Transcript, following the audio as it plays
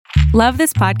Love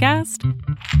this podcast?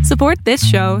 Support this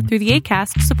show through the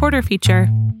Acast supporter feature.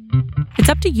 It's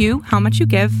up to you how much you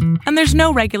give, and there's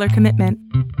no regular commitment.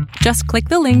 Just click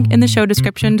the link in the show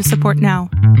description to support now.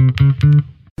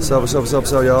 What's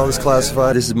up, y'all? It's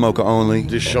Classified. This is Mocha Only.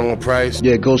 This is Sean Price.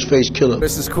 Yeah, Ghostface Killer.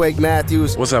 This is Quake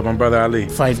Matthews. What's up, my brother Ali?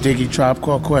 Fife Diggy, Tribe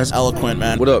Called Quest. Eloquent,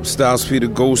 man. What up, Styles P the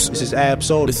Ghost? This is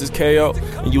Ab-Soul. This is KO,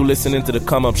 and you listening to The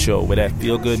Come Up Show, where that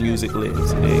feel-good music lives.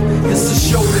 It's the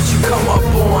show that you come up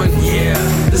on, yeah.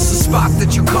 This is the spot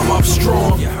that you come up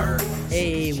strong, you heard.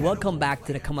 Hey, welcome back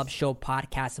to The Come Up Show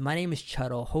podcast. My name is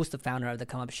Chutto, host and founder of The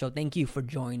Come Up Show. Thank you for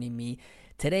joining me.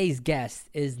 Today's guest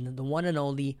is the one and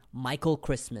only Michael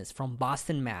Christmas from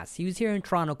Boston, Mass. He was here in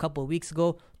Toronto a couple of weeks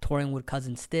ago, touring with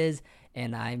Cousin Stiz,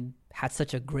 and I had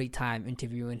such a great time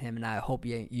interviewing him, and I hope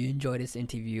you enjoyed this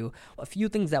interview. A few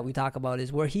things that we talk about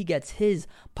is where he gets his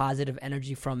positive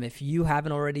energy from. If you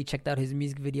haven't already checked out his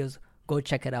music videos, go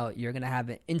check it out. You're going to have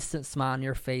an instant smile on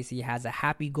your face. He has a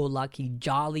happy-go-lucky,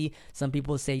 jolly, some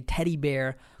people say teddy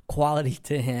bear quality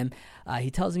to him. He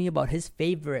tells me about his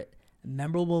favorite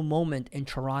memorable moment in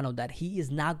Toronto that he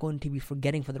is not going to be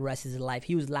forgetting for the rest of his life.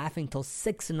 He was laughing till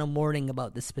 6 a.m.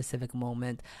 about this specific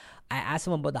moment. I asked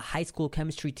him about the high school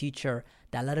chemistry teacher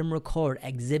that let him record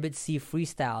Exhibit C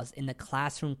freestyles in the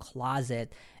classroom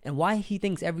closet, and why he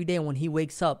thinks every day when he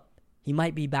wakes up he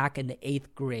might be back in the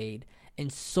 8th grade,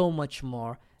 and so much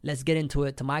more. Let's get into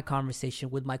it, to my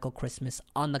conversation with Michael Christmas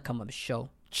on The Come Up Show.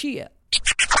 Cheer!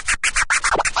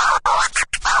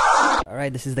 All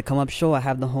right, this is The Come Up Show. I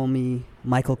have the homie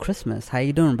Michael Christmas. How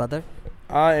you doing, brother?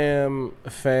 I am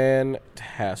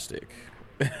fantastic.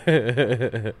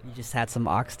 You just had some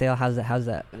oxtail. How's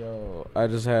that? Yo, I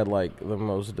just had like the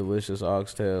most delicious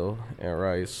oxtail and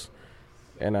rice,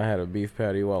 and I had a beef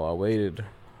patty while I waited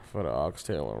for the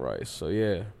oxtail and rice. So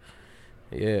yeah.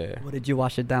 What did you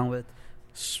wash it down with?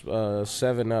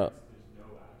 7-Up,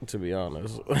 to be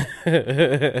honest.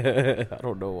 I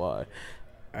don't know why.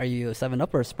 Are you a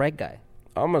 7-Up or a Sprite guy?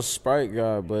 I'm a Sprite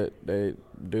guy, but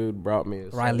dude brought me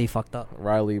Riley fucked up.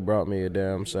 Riley brought me a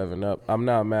damn 7-Up. I'm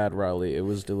not mad, Riley. It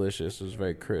was delicious. It was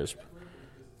very crisp. You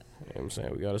know what I'm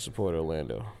saying? We got to support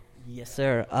Orlando. Yes,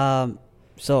 sir.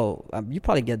 So you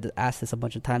probably get asked this a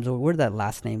bunch of times. Where did that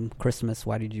last name, Christmas?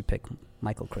 Why did you pick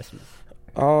Michael Christmas?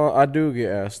 I do get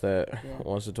asked that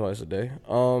once or twice a day.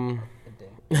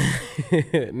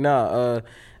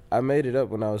 I made it up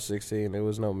when I was 16. There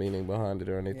was no meaning behind it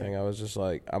or anything. I was just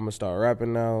like, I'm going to start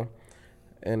rapping now.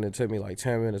 And it took me like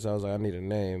 10 minutes. I was like, I need a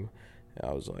name. And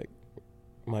I was like,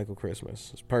 Michael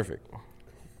Christmas. It's perfect.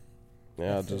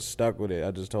 Yeah, I just stuck with it.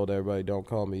 I just told everybody, don't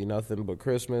call me nothing but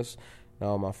Christmas.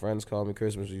 Now my friends call me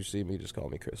Christmas. If you see me, just call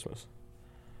me Christmas.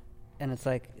 And it's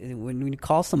like, when you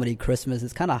call somebody Christmas,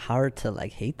 it's kind of hard to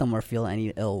like hate them or feel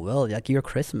any ill will. Like, you're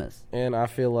Christmas. And I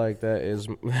feel like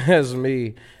that's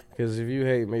me. Because if you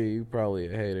hate me, you probably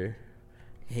a hater.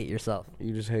 You hate yourself.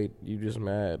 You just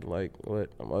mad. Like, what?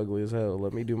 I'm ugly as hell.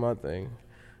 Let me do my thing.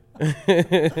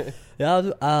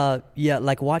 Yeah,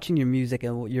 like watching your music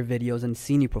and your videos and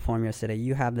seeing you perform yesterday,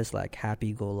 you have this like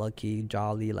happy-go-lucky,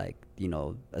 jolly, like, you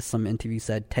know, as some interview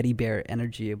said, teddy bear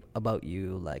energy about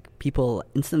you. Like, people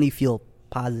instantly feel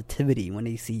positivity when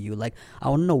they see you. Like, I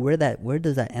want to know where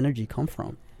does that energy come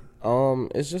from?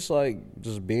 It's just like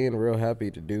just being real happy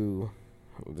to do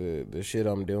the shit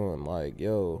I'm doing. Like,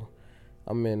 yo,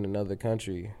 I'm in another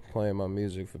country playing my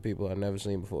music for people I've never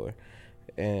seen before,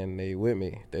 and they with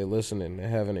me, they listening, they're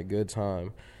having a good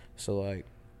time. So like,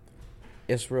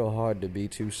 it's real hard to be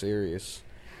too serious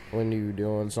when you're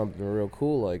doing something real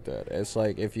cool like that. It's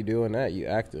like, if you're doing that, you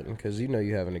acting, because you know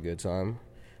you're having a good time.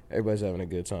 Everybody's having a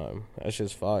good time. That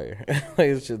shit's fire. Like,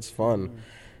 it's shit's fun. Mm-hmm.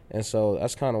 And so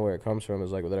that's kind of where it comes from,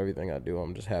 is like with everything I do,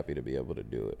 I'm just happy to be able to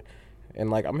do it. And,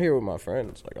 like, I'm here with my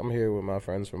friends. Like, I'm here with my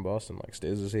friends from Boston. Like,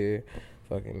 Stiz is here.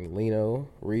 Fucking Lino,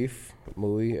 Reef,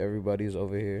 Mui, everybody's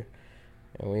over here.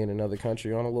 And we in another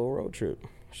country on a little road trip.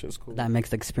 Shit's cool. That makes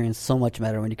the experience so much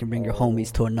better when you can bring your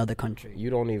homies to another country. You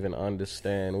don't even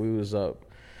understand.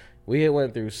 We had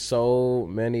went through so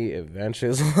many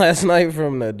adventures last night,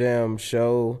 from the damn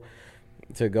show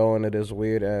to going to this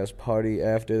weird-ass party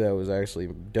after that was actually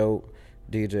dope.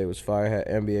 DJ was fire, had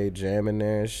NBA Jam in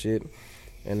there and shit.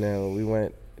 And then we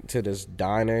went to this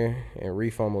diner, and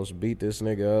Reef almost beat this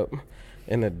nigga up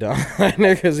in the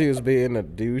diner because he was being a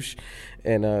douche.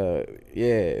 And,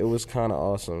 it was kind of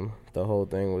awesome. The whole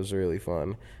thing was really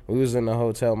fun. We was in the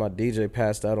hotel. My DJ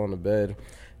passed out on the bed,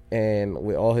 and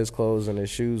with all his clothes and his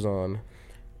shoes on.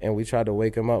 And we tried to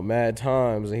wake him up mad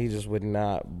times, and he just would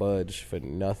not budge for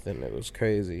nothing. It was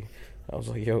crazy. I was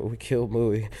like, yo, we killed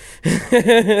Mui.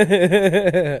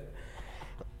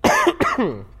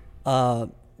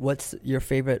 What's your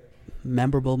favorite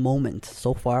memorable moment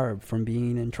so far from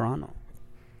being in Toronto?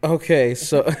 Okay,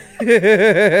 so this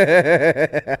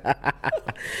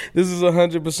is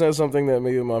 100% something that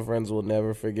me and my friends will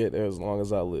never forget as long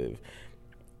as I live.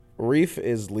 Reef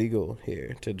is legal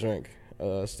here to drink.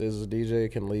 Stiz, a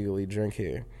DJ, can legally drink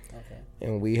here. Okay.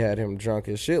 And we had him drunk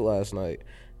as shit last night.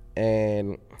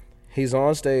 And he's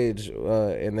on stage,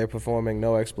 and they're performing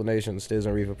No Explanation. Stiz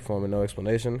and Reef are performing No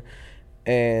Explanation.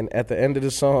 And at the end of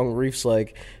the song, Reef's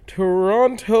like,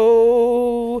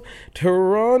 Toronto,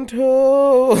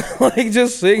 Toronto, like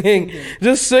just singing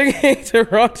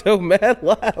Toronto mad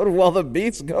loud while the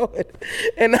beat's going.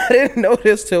 And I didn't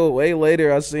notice till way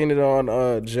later. I seen it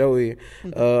on Joey.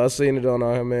 I seen it on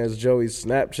our man's Joey's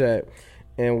Snapchat.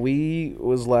 And we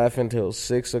was laughing till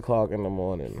 6 o'clock in the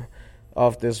morning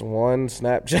off this one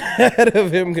Snapchat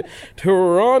of him,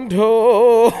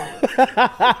 Toronto.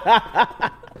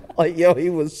 Like, yo, he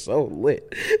was so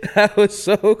lit. That was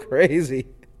so crazy.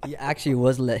 He actually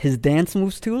was lit. His dance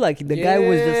moves too, like the guy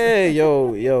was just... Yeah,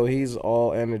 yo, he's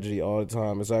all energy all the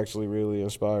time. It's actually really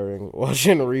inspiring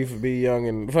watching Reef be young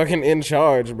and fucking in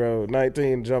charge, bro.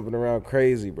 19, jumping around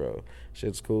crazy, bro.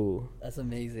 Shit's cool. That's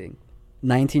amazing.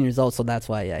 19 years old, so that's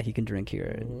why, yeah, he can drink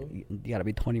here. You gotta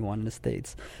be 21 in the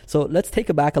States. So let's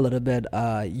take it back a little bit.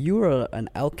 You were an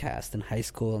outcast in high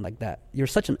school and like that. You're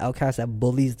such an outcast that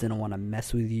bullies didn't want to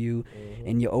mess with you,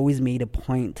 and you always made a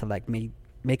point to like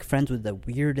make friends with the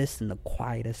weirdest and the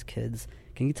quietest kids.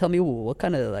 Can you tell me what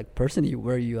kind of like person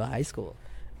were you in high school?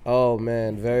 Oh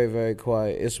man, very, very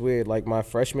quiet. It's weird. Like my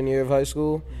freshman year of high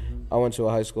school, I went to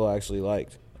a high school I actually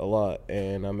liked a lot,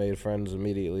 and I made friends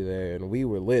immediately there, and we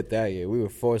were lit that year. We were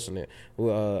forcing it.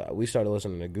 We started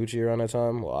listening to Gucci around that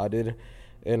time. Well, I did,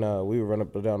 and we would run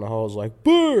up and down the halls like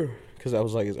 "Burr," because that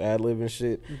was like his ad lib and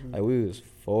shit. Like we was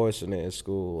forcing it in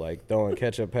school, like throwing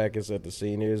ketchup packets at the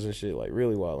seniors and shit, like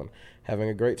really wilding, having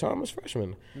a great time as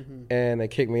freshmen. And they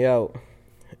kicked me out,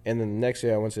 and then the next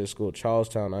year I went to the school,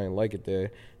 Charlestown. I didn't like it there.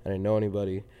 I didn't know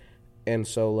anybody, and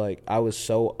so like I was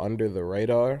so under the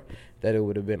radar that it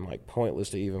would have been like pointless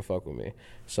to even fuck with me.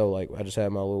 So like I just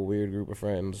had my little weird group of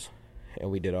friends and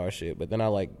we did our shit. But then I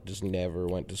like just never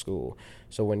went to school.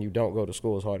 So when you don't go to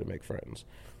school, it's hard to make friends.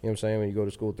 You know what I'm saying? When you go to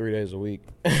school 3 days a week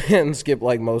and skip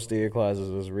like most of your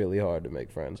classes, it's really hard to make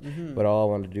friends. But all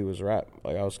I wanted to do was rap.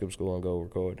 Like I would skip school and go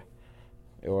record.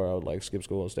 Or I would like skip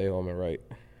school and stay home and write.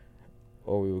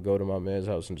 Or we would go to my man's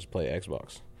house and just play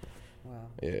Xbox. Wow.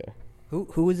 Yeah.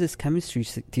 Who was this chemistry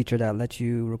teacher that let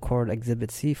you record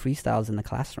Exhibit C freestyles in the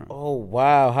classroom? Oh,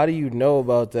 wow. How do you know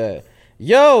about that?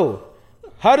 Yo!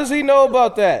 How does he know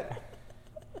about that?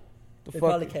 They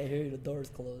probably can't hear you. The door's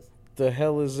closed. The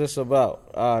hell is this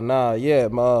about? Yeah.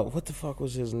 What the fuck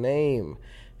was his name?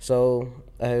 So,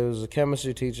 it was a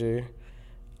chemistry teacher.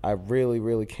 I really,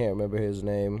 really can't remember his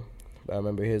name. I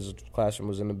remember his classroom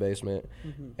was in the basement.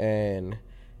 And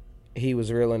he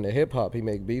was real into hip hop. He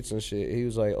made beats and shit. He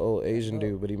was like old Asian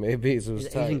dude, but he made beats. It was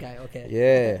tight. Asian guy, okay.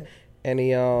 Yeah, and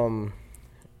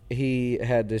he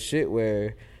had this shit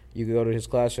where you could go to his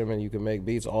classroom and you could make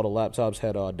beats. All the laptops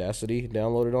had Audacity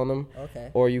downloaded on them.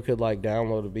 Okay. Or you could like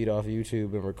download a beat off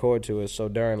YouTube and record to it. So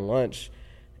during lunch,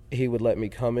 he would let me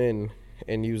come in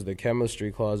and use the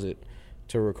chemistry closet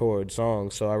to record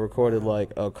songs. So I recorded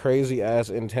like a crazy ass,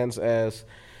 intense ass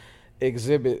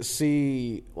Exhibit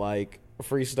C like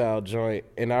freestyle joint,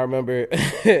 and I remember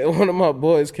one of my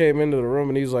boys came into the room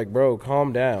and he was like, bro,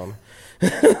 calm down.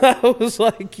 I was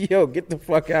like, yo, get the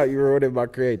fuck out, you're ruining my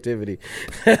creativity.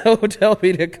 Don't tell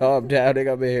me to calm down. They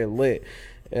got me here lit.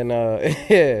 And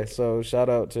yeah, so shout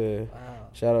out to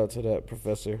that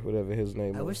professor, whatever his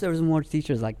name was. I wish there was more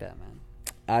teachers like that, man.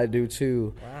 I do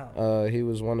too. Wow. He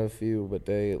was one of few, but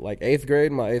they like 8th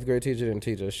grade. My 8th grade teacher didn't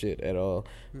teach us shit at all.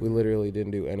 We literally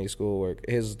didn't do any schoolwork.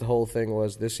 His whole thing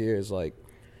was this year is like,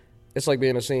 it's like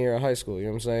being a senior in high school. You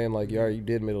know what I'm saying? Like you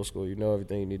did middle school. You know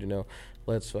everything you need to know.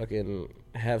 Let's fucking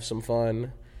have some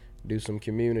fun, do some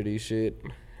community shit.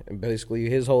 And basically,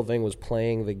 his whole thing was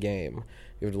playing the game.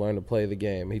 You have to learn to play the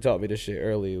game. He taught me this shit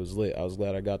early. It was lit. I was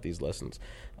glad I got these lessons.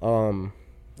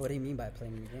 What do you mean by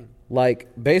playing the game? Like,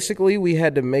 basically, we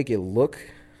had to make it look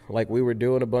like we were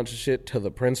doing a bunch of shit to the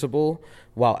principal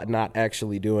while not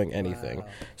actually doing anything. Wow.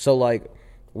 So, like,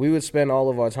 we would spend all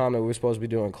of our time that we were supposed to be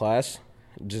doing class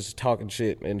just talking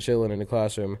shit and chilling in the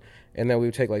classroom. And then we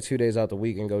would take, like, 2 days out the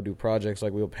week and go do projects.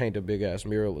 Like, we would paint a big-ass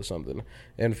mural or something.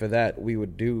 And for that, we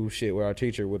would do shit where our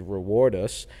teacher would reward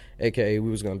us, a.k.a. we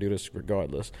was going to do this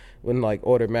regardless. Wouldn't, like,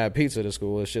 order mad pizza to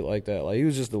school and shit like that. Like, he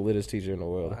was just the littest teacher in the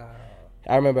world. Wow.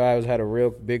 I remember I had a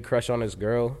real big crush on this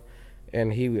girl,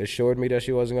 and he assured me that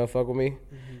she wasn't going to fuck with me.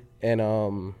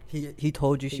 And he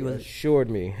told you she was. assured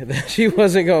me that she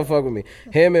wasn't gonna fuck with me.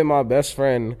 Him and my best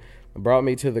friend brought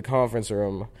me to the conference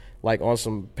room, like on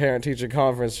some parent-teacher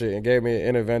conference shit, and gave me an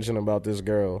intervention about this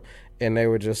girl. And they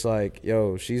were just like,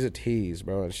 yo, she's a tease,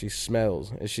 bro, and she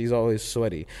smells, and she's always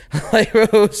sweaty. Like, bro,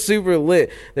 it was super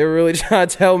lit. They were really trying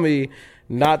to tell me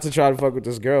not to try to fuck with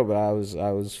this girl, but I was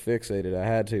fixated. I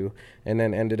had to. And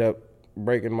then ended up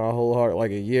breaking my whole heart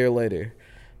like a year later.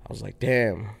 I was like,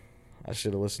 damn, I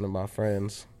should have listened to my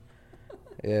friends.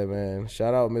 Yeah, man.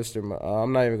 Shout out Mr.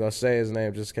 I'm not even going to say his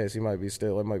name just in case he might be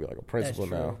like a principal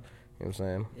now. You know what I'm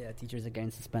saying? Yeah, teachers are getting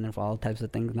suspended for all types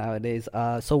of things nowadays.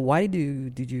 So why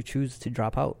did you choose to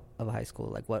drop out of high school?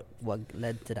 Like, what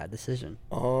led to that decision?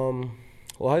 Well,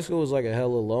 high school was like a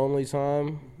hella lonely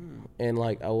time, and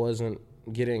like I wasn't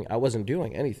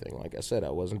doing anything. Like I said, I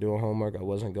wasn't doing homework. I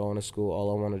wasn't going to school. All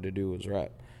I wanted to do was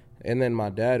rap. And then my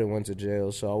dad went to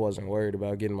jail, so I wasn't worried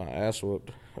about getting my ass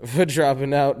whooped for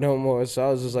dropping out no more. So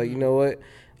I was just like, you know what?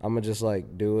 I'm gonna just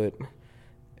like do it.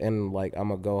 And, like, I'm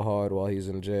going to go hard while he's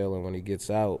in jail, and when he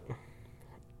gets out,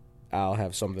 I'll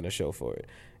have something to show for it.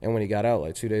 And when he got out,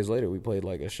 like, 2 days later, we played,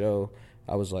 like, a show.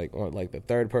 I was, like, the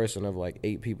third person of, like,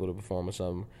 8 people to perform or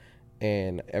something.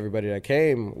 And everybody that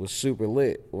came was super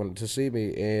lit, wanted to see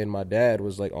me. And my dad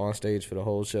was, like, on stage for the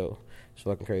whole show. It's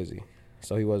fucking crazy.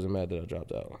 So he wasn't mad that I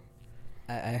dropped out.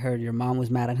 I heard your mom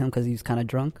was mad at him because he was kind of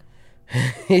drunk.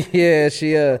 Yeah,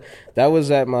 she that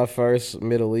was at my first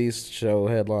Middle East show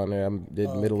headliner. I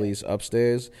did Middle East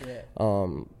upstairs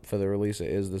for the release of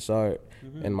Is This Art.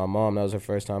 And my mom, that was her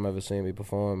first time ever seeing me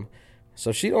perform.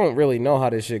 So she don't really know how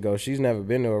this shit goes. She's never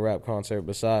been to a rap concert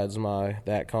besides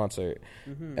that concert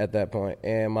at that point.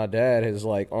 And my dad is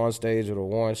like on stage with a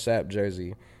Warren Sapp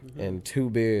jersey and 2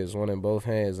 beers, one in both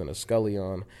hands and a Scully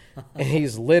on. And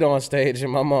he's lit on stage,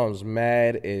 and my mom's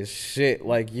mad as shit.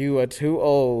 Like, you are too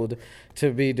old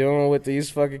to be doing what these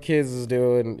fucking kids is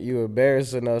doing. You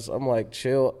embarrassing us. I'm like,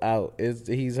 chill out.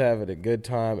 He's having a good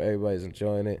time. Everybody's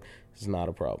enjoying it. It's not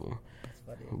a problem.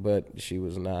 But she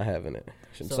was not having it.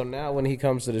 So now when he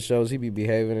comes to the shows, he be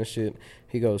behaving and shit.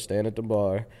 He goes stand at the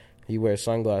bar. He wears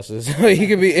sunglasses so he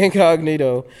can be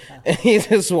incognito. And he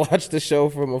just watch the show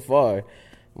from afar.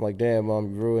 I'm like, damn,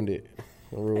 Mom, you ruined it.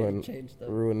 Ruined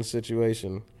the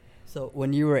situation. So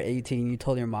when you were 18, you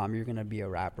told your mom you're going to be a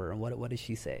rapper. And what did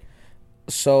she say?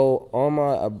 So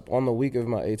on the week of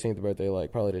my 18th birthday,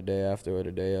 like probably the day after or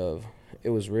the day of, it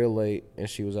was real late, and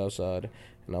she was outside.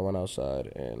 And I went outside,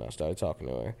 and I started talking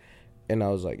to her. And I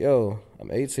was like, yo,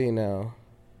 I'm 18 now.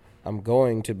 I'm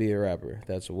going to be a rapper.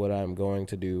 That's what I'm going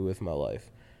to do with my life,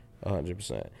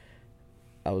 100%.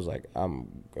 I was like,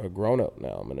 I'm a grown-up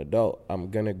now. I'm an adult. I'm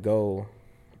going to go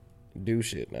do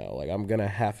shit now. Like, I'm going to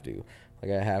have to.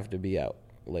 Like, I have to be out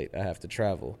late. I have to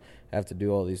travel. I have to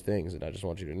do all these things. And I just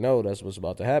want you to know that's what's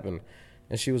about to happen.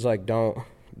 And she was like, don't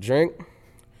drink,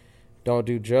 don't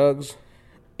do drugs,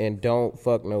 and don't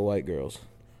fuck no white girls.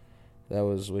 That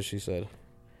was what she said.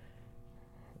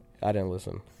 I didn't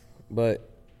listen. But,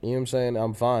 you know what I'm saying?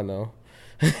 I'm fine, though.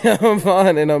 I'm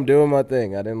fine, and I'm doing my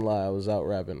thing. I didn't lie. I was out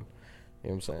rapping. You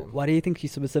know what I'm saying? Why do you think she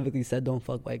specifically said don't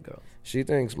fuck white girls?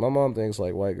 My mom thinks,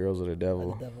 like, white girls are the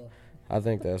devil. I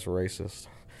think that's racist.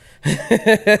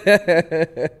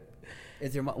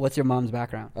 What's your mom's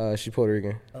background? She's Puerto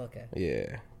Rican. Oh, okay.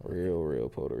 Yeah, real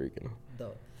Puerto Rican.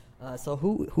 Dope. So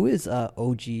who is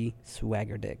OG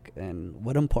Swagger Dick, and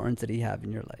what importance did he have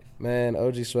in your life? Man,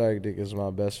 OG Swagger Dick is my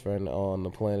best friend on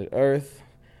the planet Earth.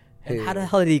 And how the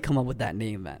hell did he come up with that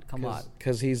name, man? Come on.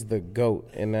 Because he's the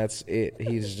GOAT, and that's it.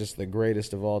 He's just the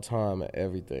greatest of all time at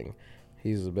everything.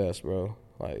 He's the best, bro.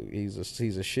 Like, he's a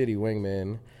shitty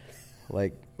wingman,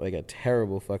 like a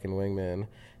terrible fucking wingman,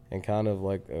 and kind of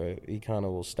like he kind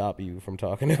of will stop you from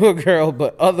talking to a girl,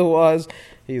 but otherwise,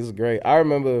 he's great. I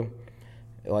remember,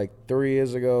 like 3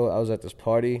 years ago, I was at this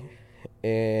party,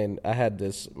 and I had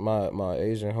this, my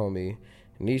Asian homie,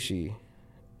 Nishi,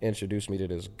 introduced me to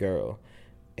this girl,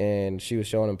 and she was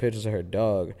showing him pictures of her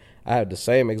dog. I had the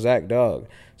same exact dog.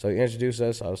 So he introduced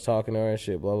us, I was talking to her and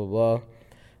shit, blah, blah, blah.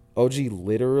 OG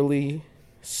literally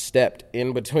stepped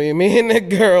in between me and the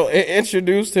girl and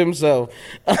introduced himself.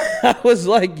 I was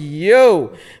like,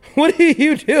 yo, what are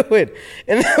you doing?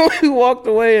 And then we walked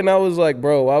away, and I was like,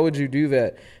 bro, why would you do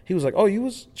that? He was like, oh, you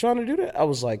was trying to do that? I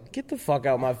was like, get the fuck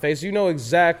out my face. You know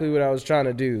exactly what I was trying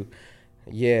to do.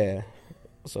 Yeah.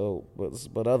 So,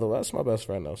 but otherwise, that's my best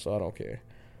friend, though, so I don't care.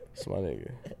 It's my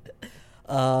nigga.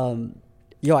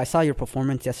 Yo, I saw your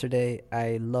performance yesterday.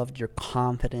 I loved your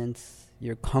confidence.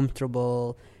 You're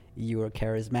comfortable. You were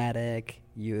charismatic.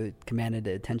 You commanded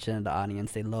the attention of the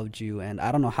audience. They loved you. And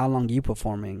I don't know how long you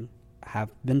have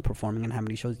been performing and how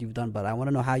many shows you've done, but I want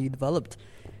to know how you developed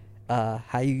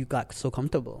how you got so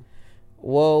comfortable?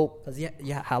 Well, Cause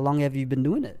how long have you been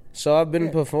doing it? so I've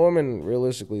been performing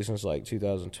realistically since like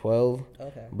 2012.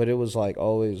 Okay. But it was like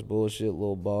always bullshit,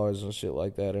 little bars and shit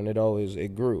like that, and it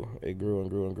grew and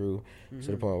grew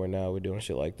to the point where now we're doing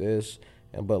shit like this.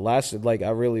 But lasted, like,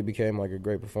 I really became like a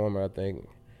great performer, I think,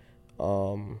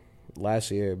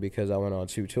 last year, because I went on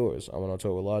 2 tours. I went on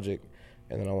tour with Logic,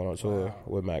 and then I went on tour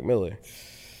with Mac Miller.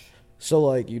 So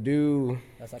like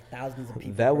That's like thousands of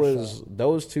people.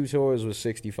 those 2 tours was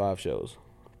 65 shows.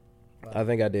 Wow. I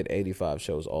think I did 85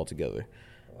 shows altogether.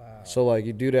 Wow. So like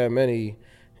you do that many,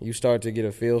 you start to get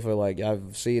a feel for, like,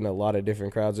 I've seen a lot of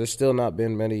different crowds. There's not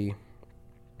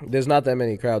that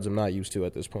many crowds I'm not used to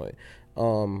at this point.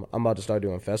 I'm about to start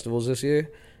doing festivals this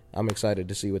year. I'm excited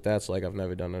to see what that's like. I've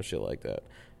never done no shit like that.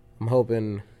 I'm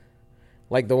hoping,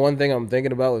 like, the one thing I'm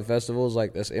thinking about with festivals,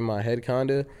 like, that's in my head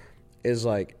kinda, is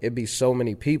like it'd be so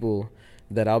many people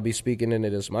that I'll be speaking into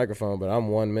this microphone, but I'm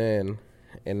one man,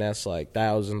 and that's like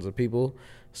thousands of people.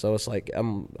 So it's like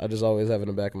I just always have in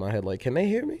the back of my head, like, can they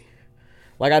hear me?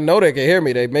 Like, I know they can hear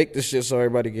me. They make this shit so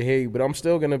everybody can hear you, but I'm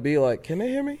still gonna be like, can they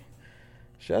hear me?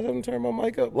 Should I have them turn my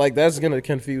mic up? Like, that's gonna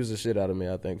confuse the shit out of me,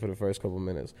 I think, for the first couple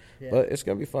minutes. Yeah. But it's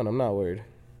gonna be fun. I'm not worried.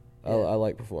 Yeah. I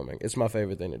like performing. It's my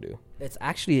favorite thing to do. It's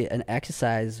actually an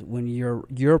exercise when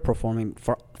you're performing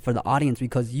for the audience,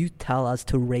 because you tell us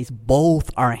to raise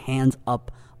both our hands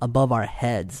up above our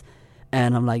heads.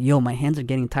 And I'm like, yo, my hands are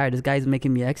getting tired. This guy's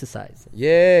making me exercise.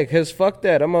 Yeah, because fuck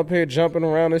that. I'm up here jumping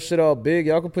around this shit all big.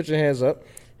 Y'all can put your hands up.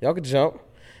 Y'all can jump.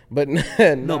 But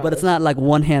no, but it's not like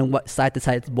one hand side to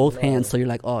side. It's both hands, so you're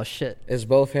like, oh, shit. It's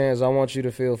both hands. I want you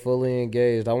to feel fully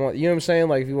engaged. You know what I'm saying?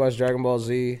 Like, if you watch Dragon Ball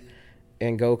Z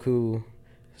and Goku,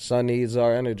 Son needs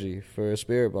our energy for a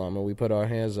spirit bomb, and we put our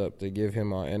hands up to give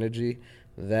him our energy.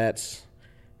 That's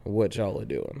what y'all are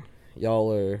doing.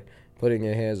 Y'all are putting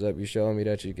your hands up. You're showing me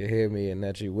that you can hear me and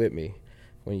that you with me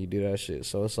when you do that shit.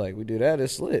 So it's like, we do that,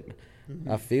 it's lit.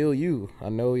 I feel you. I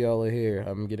know y'all are here.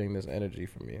 I'm getting this energy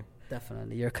from you.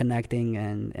 Definitely. You're connecting,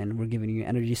 and we're giving you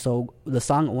energy. So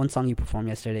one song you performed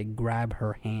yesterday, Grab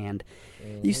Her Hand.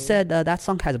 You said that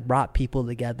song has brought people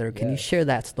together. Can you share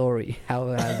that story? How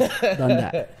it has done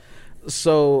that?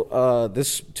 So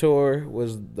this tour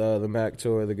was the Mac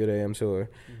tour, the Good AM tour,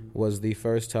 was the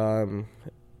first time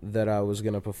that I was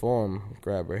going to perform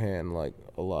Grab Her Hand, like,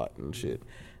 a lot and shit.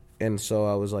 And so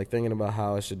I was, like, thinking about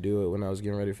how I should do it when I was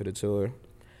getting ready for the tour.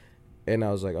 And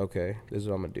I was like, okay, this is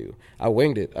what I'm going to do. I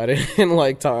winged it. I didn't,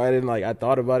 like, talk. I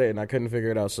thought about it, and I couldn't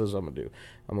figure it out, so this is what I'm going to do.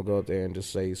 I'm going to go up there and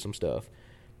just say some stuff.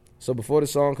 So before the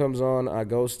song comes on, I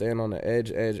go stand on the edge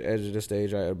of the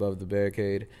stage right above the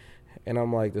barricade. And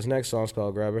I'm like, this next song's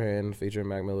called Grab Her Hand, featuring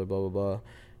Mac Miller, blah, blah, blah.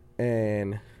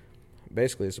 And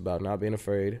basically it's about not being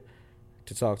afraid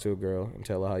to talk to a girl and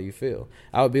tell her how you feel.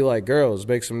 I would be like, girls,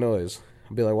 make some noise.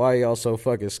 I'd be like, why are y'all so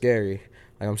fucking scary?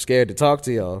 Like, I'm scared to talk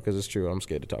to y'all, because it's true, I'm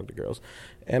scared to talk to girls.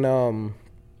 And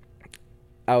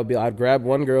I'd grab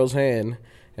one girl's hand,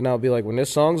 and I would be like, when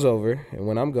this song's over and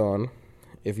when I'm gone,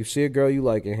 if you see a girl you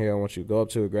like in here, I want you to go up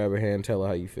to her, grab her hand, tell her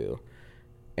how you feel.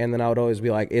 And then I would always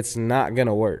be like, it's not going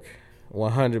to work.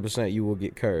 100% you will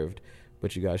get curved,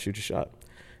 but you got to shoot your shot.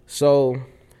 So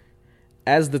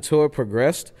as the tour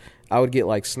progressed, I would get,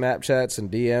 like, Snapchats and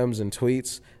DMs and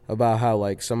tweets about how,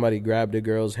 like, somebody grabbed a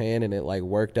girl's hand and it, like,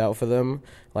 worked out for them.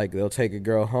 Like, they'll take a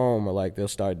girl home, or, like, they'll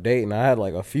start dating. I had,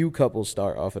 like, a few couples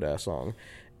start off of that song.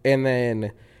 And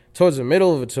then towards the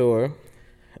middle of the tour,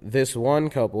 this one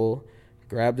couple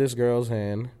grabbed this girl's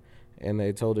hand, and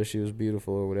they told her she was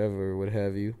beautiful or whatever, what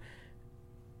have you.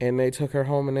 And they took her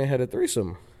home, and they had a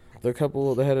threesome. The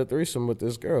couple, they had a threesome with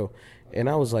this girl. And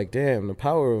I was like, damn, the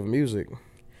power of music.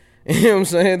 You know what I'm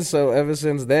saying? So ever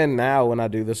since then, now when I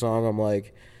do the song, I'm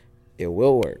like, it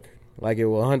will work. Like, it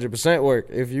will 100% work.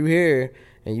 If you hear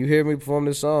me perform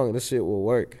this song, this shit will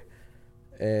work.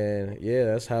 And yeah,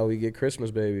 that's how we get Christmas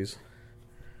babies.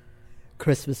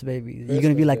 Christmas babies. You're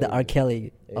going to be like the R.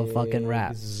 Kelly of fucking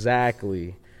rap.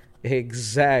 Exactly.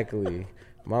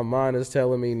 My mind is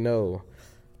telling me no.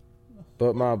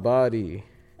 But my body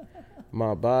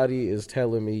is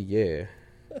telling me yeah.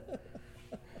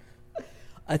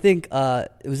 I think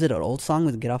was it an old song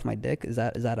with "Get Off My Dick"? Is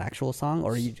that an actual song,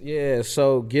 or you? Yeah,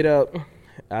 so "Get Up,"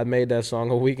 I made that song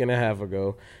a week and a half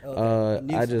ago. Okay.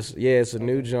 It's a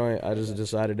new joint. I just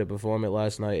decided to perform it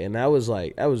last night, and that was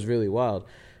really wild.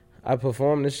 I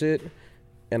performed this shit,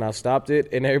 and I stopped it,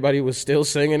 and everybody was still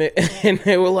singing it, and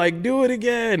they were like, "Do it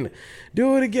again,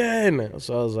 do it again."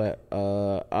 So I was like,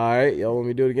 "All right, y'all want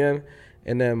me to do it again?"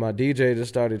 And then my DJ just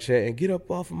started chanting, "Get up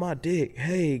off of my dick.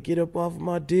 Hey, get up off of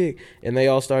my dick." And they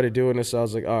all started doing this. So I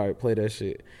was like, all right, play that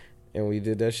shit. And we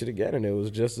did that shit again, and it was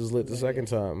just as lit the second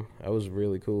time. That was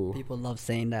really cool. People love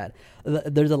saying that.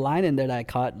 There's a line in there that I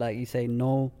caught, like you say,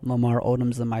 no Lamar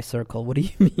Odoms in my circle. What do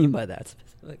you mean by that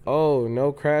specifically? Oh,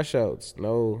 no crash outs.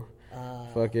 No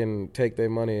fucking take their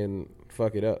money and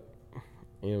fuck it up.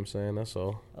 You know what I'm saying? That's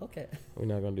all. Okay. We're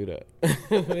not going to do that.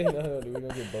 We're going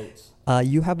to get boats.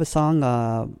 You have a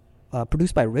song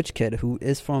produced by Rich Kid, who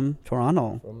is from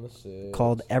Toronto, From the six.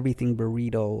 called Everything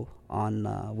Burrito on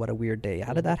What a Weird Day.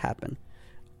 How did that happen?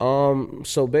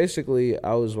 So basically,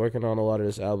 I was working on a lot of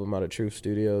this album out of Truth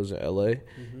Studios in LA,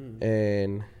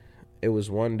 and it was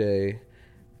one day,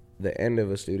 the end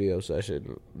of a studio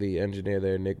session, the engineer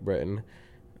there, Nick Breton,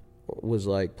 was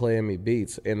like playing me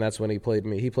beats, and that's when he played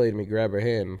me Grab Her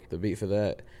Hand, the beat for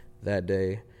that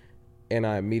day, and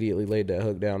I immediately laid that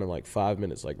hook down in like 5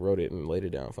 minutes, like wrote it and laid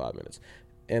it down in 5 minutes,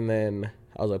 and then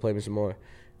I was like, play me some more,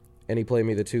 and he played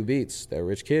me the 2 beats that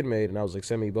Rich Kid made, and I was like,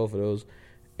 send me both of those.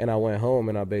 And I went home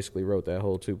and I basically wrote that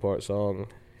whole 2-part song,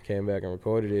 came back and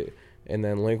recorded it, and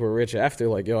then linked with Rich after,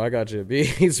 like, yo, I got your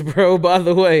beats, bro, by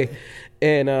the way.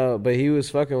 And but he was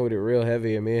fucking with it real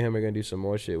heavy, and me and him are gonna do some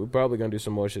more shit. We're probably gonna do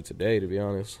some more shit today, to be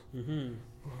honest.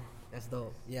 That's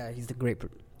dope. Yeah, he's the great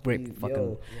fucking.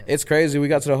 Yo, it's crazy. We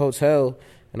got to the hotel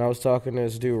and I was talking to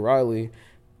this dude Riley,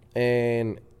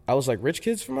 and I was like, Rich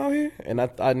Kid's from out here? And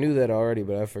I knew that already,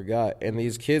 but I forgot. And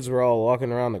these kids were all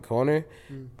walking around the corner,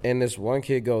 and this one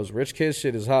kid goes, Rich Kid's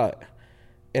shit is hot.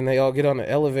 And they all get on the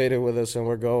elevator with us, and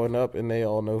we're going up, and they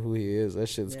all know who he is. That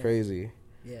shit's crazy.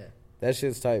 Yeah. That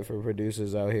shit's tight for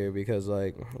producers out here because,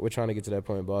 like, we're trying to get to that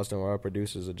point in Boston where our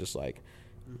producers are just, like,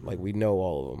 we know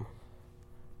all of them.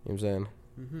 You know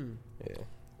what I'm saying?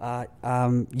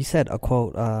 Yeah. You said a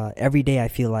quote, every day I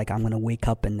feel like I'm going to wake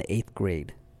up in the 8th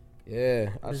grade. Yeah,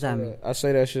 What does that mean? I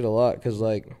say that shit a lot because,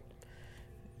 like,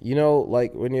 you know,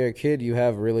 like when you're a kid, you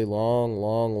have really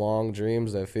long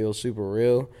dreams that feel super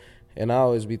real. And I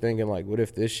always be thinking, like, what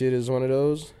if this shit is one of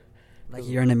those? Like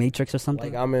you're in the Matrix or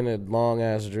something? Like I'm in a long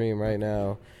ass dream right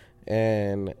now,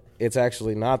 and it's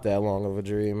actually not that long of a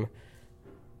dream.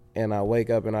 And I wake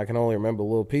up and I can only remember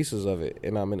little pieces of it,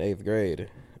 and I'm in 8th grade,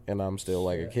 and I'm still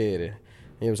like a kid.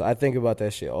 You know, I think about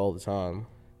that shit all the time.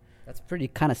 That's pretty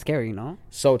kind of scary, no?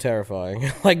 So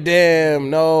terrifying. Like, damn,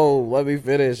 no, let me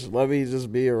finish. Let me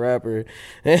just be a rapper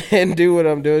and do what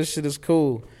I'm doing. Shit is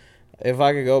cool. If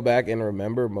I could go back and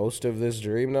remember most of this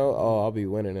dream, though, I'll be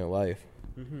winning in life.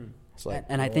 It's like,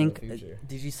 And I think,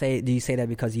 did you say that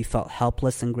because you felt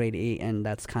helpless in grade 8, and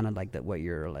that's kind of like what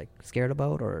you're like scared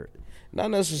about, or?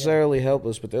 Not necessarily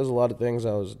helpless, but there's a lot of things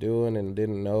I was doing and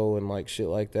didn't know and like shit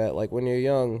like that. Like when you're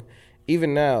young,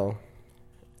 even now,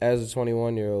 as a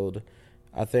 21-year-old,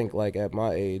 I think like at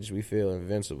my age, we feel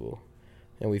invincible.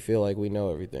 And we feel like we know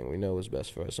everything. We know what's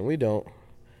best for us. And we don't.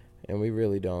 And we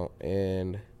really don't.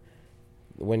 And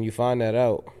when you find that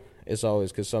out, it's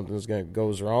always because something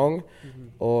goes wrong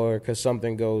or because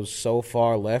something goes so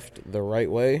far left the right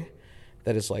way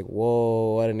that it's like,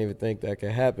 whoa, I didn't even think that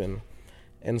could happen.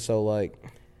 And so, like,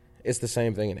 it's the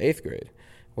same thing in 8th grade.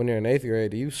 When you're in 8th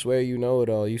grade, you swear you know it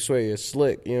all. You swear you're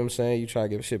slick. You know what I'm saying? You try to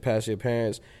get shit past your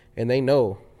parents, and they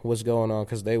know what's going on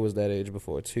because they was that age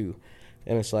before, too.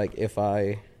 And it's like, if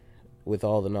I, with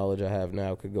all the knowledge I have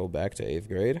now, could go back to 8th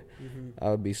grade, I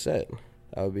would be set.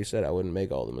 I wouldn't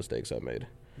make all the mistakes I made.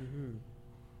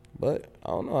 But, I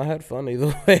don't know. I had fun either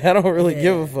way. I don't really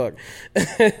give a fuck.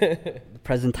 The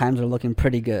present times are looking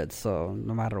pretty good, so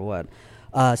no matter what.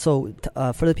 So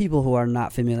for the people who are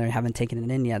not familiar and haven't taken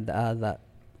it in yet,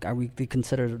 are we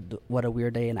consider What a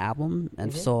Weird Day an album?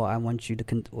 And so I want you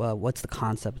to, what's the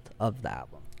concept of the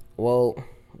album? Well,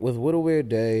 with What a Weird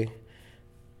Day,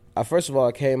 first of all,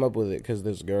 I came up with it because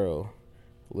this girl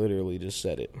literally just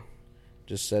said it.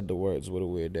 Just said the words, What a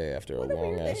Weird Day, after a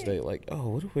long-ass day. Like, oh,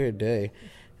 what a weird day.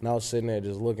 And I was sitting there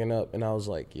just looking up, and I was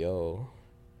like, yo,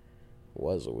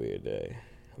 was a weird day.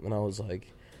 And I was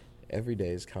like, every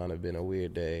day's kind of been a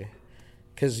weird day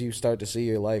because you start to see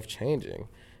your life changing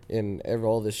and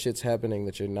all this shit's happening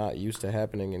that you're not used to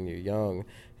happening, and you're young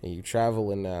and you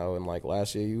traveling now, and like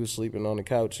last year you was sleeping on the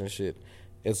couch and shit.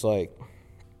 It's like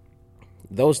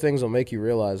those things will make you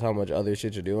realize how much other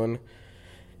shit you're doing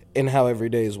and how every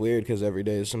day is weird because every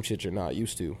day is some shit you're not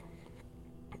used to.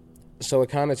 So it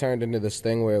kind of turned into this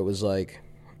thing where it was like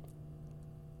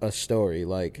a story,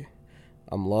 like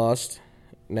I'm lost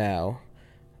now,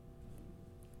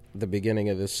 the beginning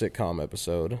of this sitcom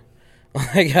episode.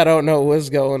 Like, I don't know what's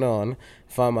going on.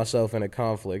 Find myself in a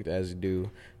conflict, as you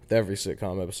do with every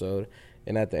sitcom episode.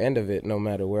 And at the end of it, no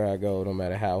matter where I go, no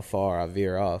matter how far I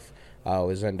veer off, I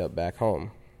always end up back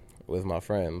home with my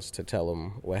friends to tell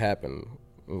them what happened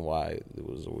and why it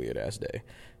was a weird-ass day. You know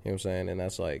what I'm saying? And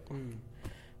that's like,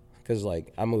 because,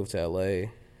 like, I moved to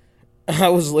L.A. I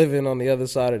was living on the other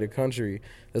side of the country.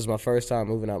 This is my first time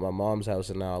moving out my mom's house,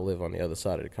 and now I live on the other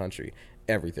side of the country.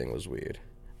 Everything was weird.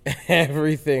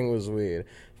 Everything was weird.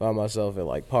 Found myself at,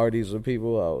 like, parties with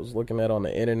people I was looking at on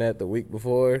the internet the week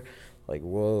before. Like,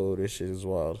 whoa, this shit is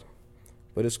wild.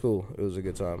 But it's cool. It was a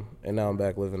good time. And now I'm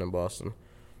back living in Boston.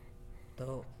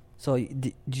 Dope. So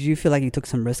did you feel like you took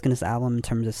some risk in this album in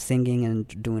terms of singing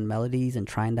and doing melodies and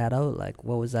trying that out? Like,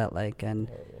 what was that like? And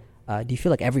do you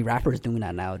feel like every rapper is doing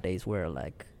that nowadays, where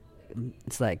like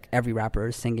it's like every rapper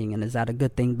is singing? And is that a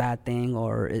good thing, bad thing,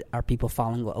 or are people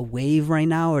following a wave right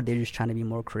now, or they're just trying to be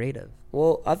more creative?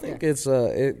 Well, I think it's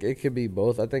it could be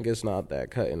both. I think it's not that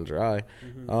cut and dry.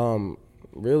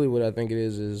 Really, what I think it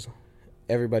is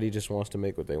everybody just wants to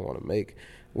make what they want to make.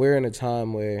 We're in a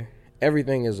time where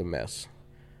everything is a mess.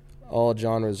 All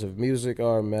genres of music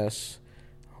are a mess.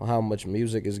 How much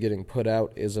music is getting put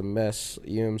out is a mess.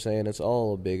 You know what I'm saying? It's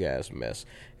all a big-ass mess.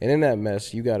 And in that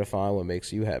mess, you got to find what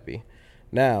makes you happy.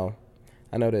 Now,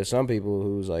 I know there's some people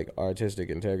whose, like, artistic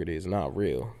integrity is not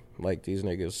real. Like, these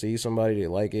niggas see somebody, they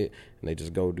like it, and they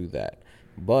just go do that.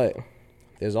 But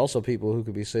there's also people who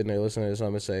could be sitting there listening to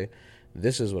something and say,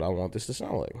 this is what I want this to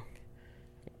sound like.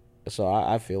 So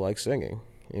I feel like singing. You know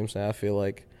what I'm saying? I feel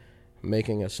like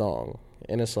making a song.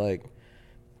 And it's like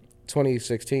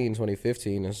 2016,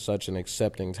 2015 is such an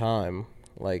accepting time,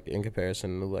 like, in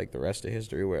comparison to, like, the rest of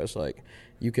history, where it's like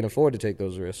you can afford to take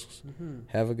those risks.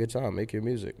 Have a good time. Make your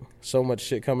music. So much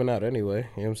shit coming out anyway.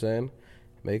 You know what I'm saying?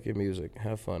 Make your music.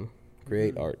 Have fun.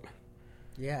 Create art.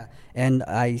 Yeah. And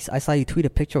I saw you tweet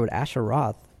a picture with Asher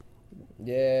Roth.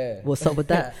 Yeah. What's up with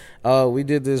that? We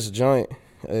did this joint.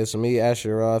 It's me,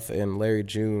 Asher Roth, and Larry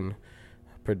June,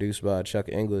 produced by Chuck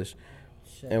English.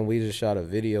 And we just shot a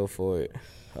video for it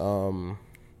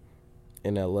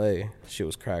in L.A. Shit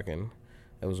was cracking.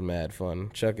 It was mad fun.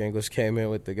 Chuck English came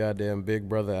in with the goddamn Big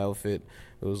Brother outfit.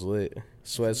 It was lit.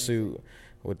 Sweatsuit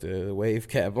with the wave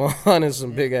cap on and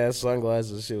some big-ass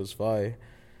sunglasses. Shit was fire.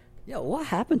 Yo, what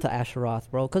happened to Asher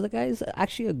Roth, bro? Because the guy is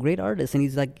actually a great artist, and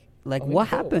he's like what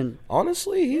happened?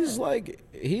 Honestly, he's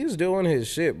he's doing his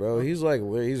shit, bro. He's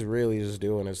really just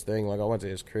doing his thing. Like, I went to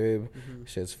his crib.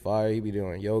 Shit's fire. He be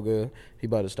doing yoga. He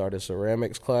about to start a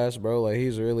ceramics class, bro. Like,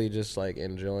 he's really just, like,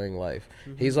 enjoying life.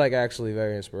 He's, like, actually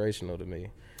very inspirational to me.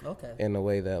 Okay. In the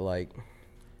way that, like,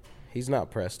 he's not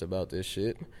pressed about this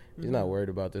shit. He's not worried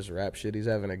about this rap shit. He's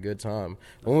having a good time.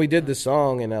 When we did the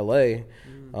song in L.A.,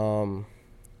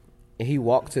 he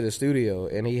walked to the studio,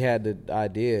 and he had the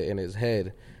idea in his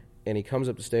head. And he comes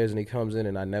up the stairs, and he comes in,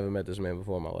 and I never met this man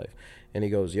before in my life. And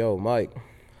he goes, yo, Mike,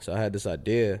 so I had this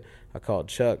idea. I called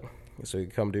Chuck, so he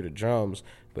could come do the drums.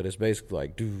 But it's basically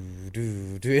like, do,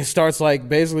 do, do. It starts, like,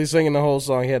 basically singing the whole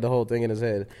song. He had the whole thing in his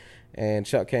head. And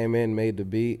Chuck came in, made the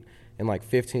beat. In, like,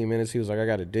 15 minutes, he was like, I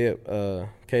got a dip.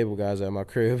 Cable guy's at my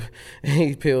crib. And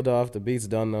he peeled off. The beat's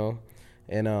done, though.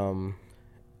 And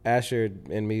Asher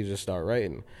and me just start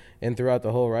writing. And throughout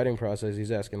the whole writing process,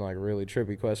 he's asking, like, really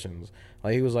trippy questions.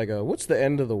 Like, he was like, what's the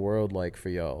end of the world like for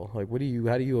y'all? Like, how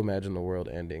do you imagine the world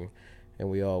ending? And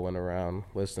we all went around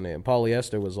listening. And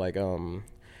Polyester was like,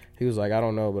 he was like, I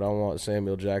don't know, but I want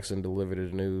Samuel Jackson to deliver the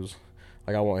news.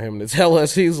 Like, I want him to tell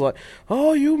us. He's like,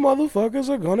 oh, you motherfuckers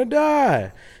are gonna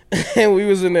die. And we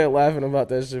was in there laughing about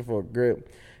that shit for a grip.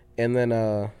 And then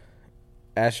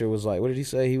Asher was like, what did he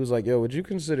say? He was like, yo, would you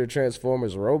consider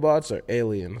Transformers robots or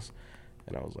aliens?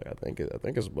 And I was like, I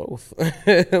think it's both.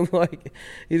 And, like,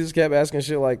 he just kept asking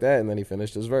shit like that, and then he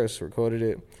finished his verse, recorded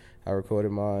it. I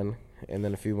recorded mine, and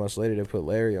then a few months later, they put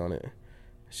Larry on it.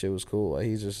 Shit was cool. Like,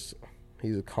 he's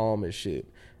calm as shit.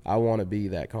 I want to be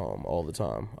that calm all the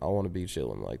time. I want to be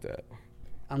chilling like that.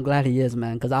 I'm glad he is,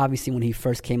 man, because obviously when he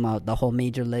first came out, the whole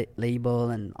major label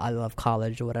and I Love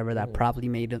College or whatever, that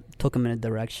probably took him in a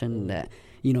direction that,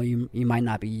 you know, you might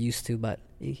not be used to, but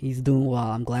he's doing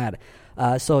well. I'm glad.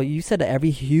 So you said that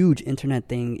every huge internet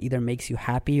thing either makes you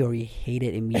happy or you hate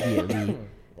it immediately.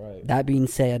 Right. That being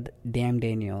said, Damn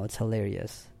Daniel, it's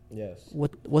hilarious. Yes.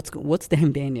 What's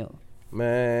Damn Daniel?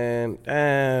 Man,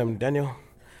 damn Daniel.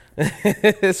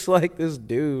 It's like this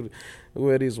dude who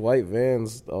had these white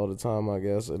vans all the time, I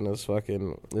guess, and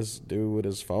this dude with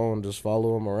his phone just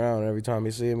follow him around. Every time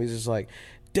he see him, he's just like,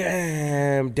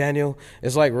 damn Daniel.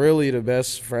 It's like really the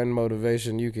best friend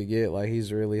motivation you could get. Like,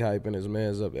 he's really hyping his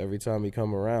mans up every time he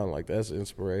come around. Like, that's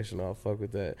inspirational. I'll fuck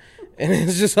with that. And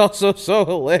it's just also so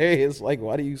hilarious. Like,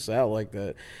 why do you sound like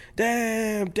that?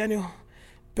 Damn Daniel,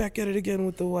 back at it again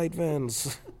with the white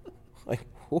vans. Like,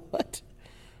 what?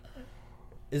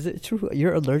 Is it true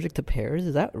you're allergic to pears?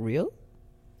 Is that real?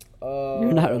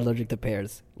 You're not allergic to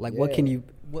pears. Like, what can you?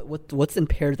 What's in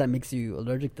pears that makes you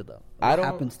allergic to them? What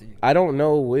happens to you? I don't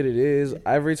know what it is.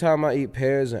 Every time I eat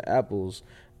pears and apples,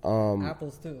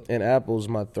 Apples too. and apples,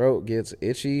 my throat gets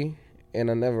itchy,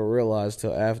 and I never realized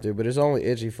till after. But it's only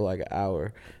itchy for like an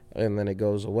hour, and then it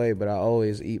goes away. But I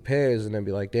always eat pears and then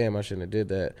be like, damn, I shouldn't have did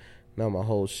that. Now my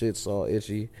whole shit's all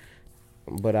itchy.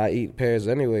 But I eat pears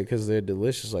anyway because they're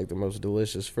delicious, like the most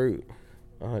delicious fruit,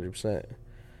 100%.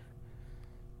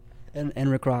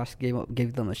 And Rick Ross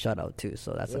gave them a shout out too,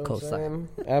 so that's a cosign.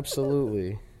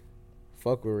 Absolutely.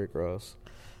 Fuck with Rick Ross.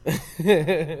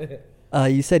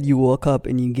 You said you woke up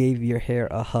and you gave your hair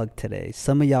a hug today.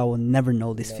 Some of y'all will never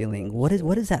know this feeling. What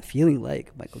is that feeling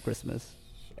like, Michael Christmas?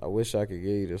 I wish I could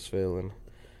give you this feeling,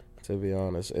 to be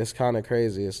honest. It's kind of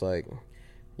crazy. It's like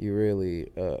you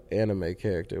really anime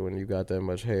character when you got that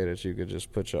much hair that you could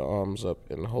just put your arms up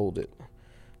and hold it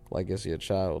like it's your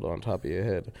child on top of your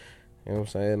head. You know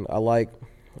what I'm saying?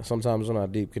 Sometimes when I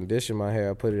deep condition my hair,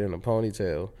 I put it in a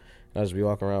ponytail. I just be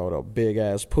walking around with a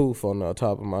big-ass poof on the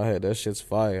top of my head. That shit's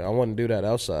fire. I wouldn't do that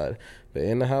outside. But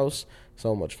in the house,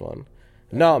 so much fun.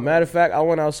 No, matter of fact, I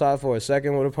went outside for a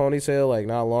second with a ponytail, like,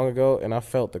 not long ago, and I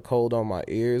felt the cold on my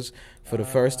ears for the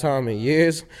first time in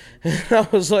years. And I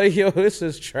was like, yo, this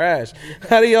is trash.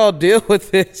 How do y'all deal with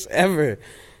this ever?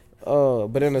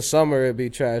 But in the summer, it'd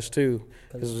be trash, too.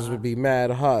 Because it would be mad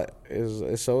hot.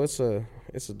 So it's a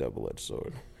double-edged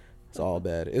sword. It's all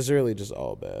bad. It's really just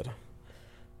all bad.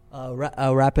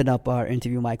 Wrapping up our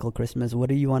interview, Michael Christmas, what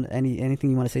do you want?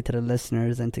 Anything you want to say to the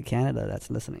listeners and to Canada that's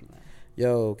listening?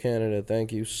 Yo, Canada,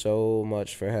 thank you so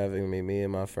much for having me. Me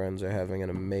and my friends are having an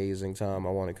amazing time.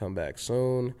 I want to come back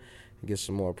soon and get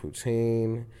some more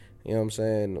poutine. You know what I'm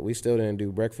saying? We still didn't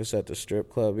do breakfast at the strip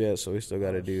club yet, so we still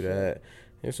got to do that.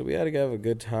 And so we had to have a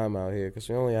good time out here because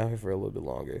we're only out here for a little bit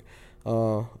longer.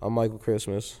 I'm Michael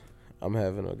Christmas. I'm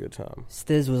having a good time.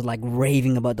 Stiz was like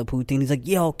raving about the poutine. He's like,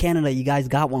 yo, Canada, you guys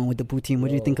got one with the poutine. What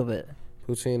do you think of it?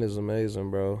 Poutine is amazing,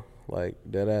 bro. Like,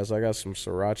 dead ass. I got some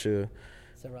sriracha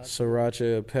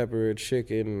pepper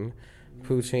chicken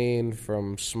poutine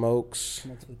from Smokes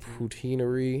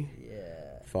Poutinery.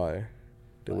 Yeah. Fire.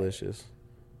 Delicious.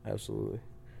 Absolutely.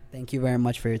 Thank you very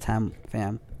much for your time,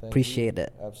 fam. Appreciate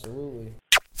it. Absolutely.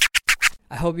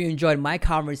 I hope you enjoyed my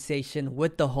conversation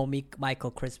with the homie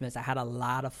Michael Christmas. I had a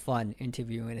lot of fun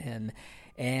interviewing him.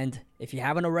 And if you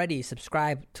haven't already,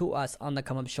 subscribe to us on The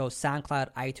Come Up Show, SoundCloud,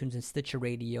 iTunes, and Stitcher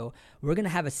Radio. We're going to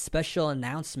have a special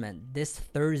announcement this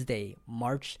Thursday,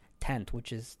 March 10th,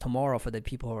 which is tomorrow for the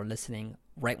people who are listening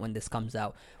right when this comes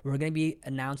out. We're going to be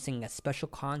announcing a special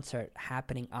concert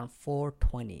happening on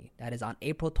 4/20. That is on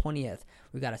April 20th.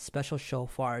 We got a special show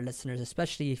for our listeners,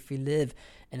 especially if you live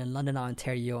in London,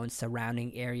 Ontario, and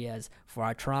surrounding areas. For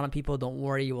our Toronto people, don't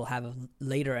worry, we'll have a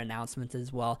later announcement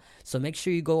as well. So make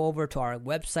sure you go over to our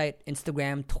website,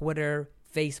 Instagram, Twitter,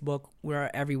 Facebook. We're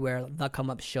everywhere, The Come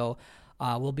Up Show.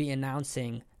 We'll be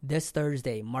announcing this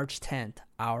Thursday, March 10th,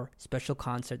 our special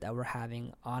concert that we're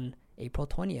having on April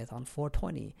 20th, on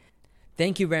 4/20.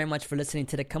 Thank you very much for listening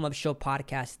to the Come Up Show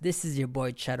podcast. This is your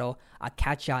boy, Cheto. I'll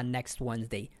catch y'all next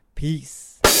Wednesday.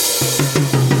 Peace.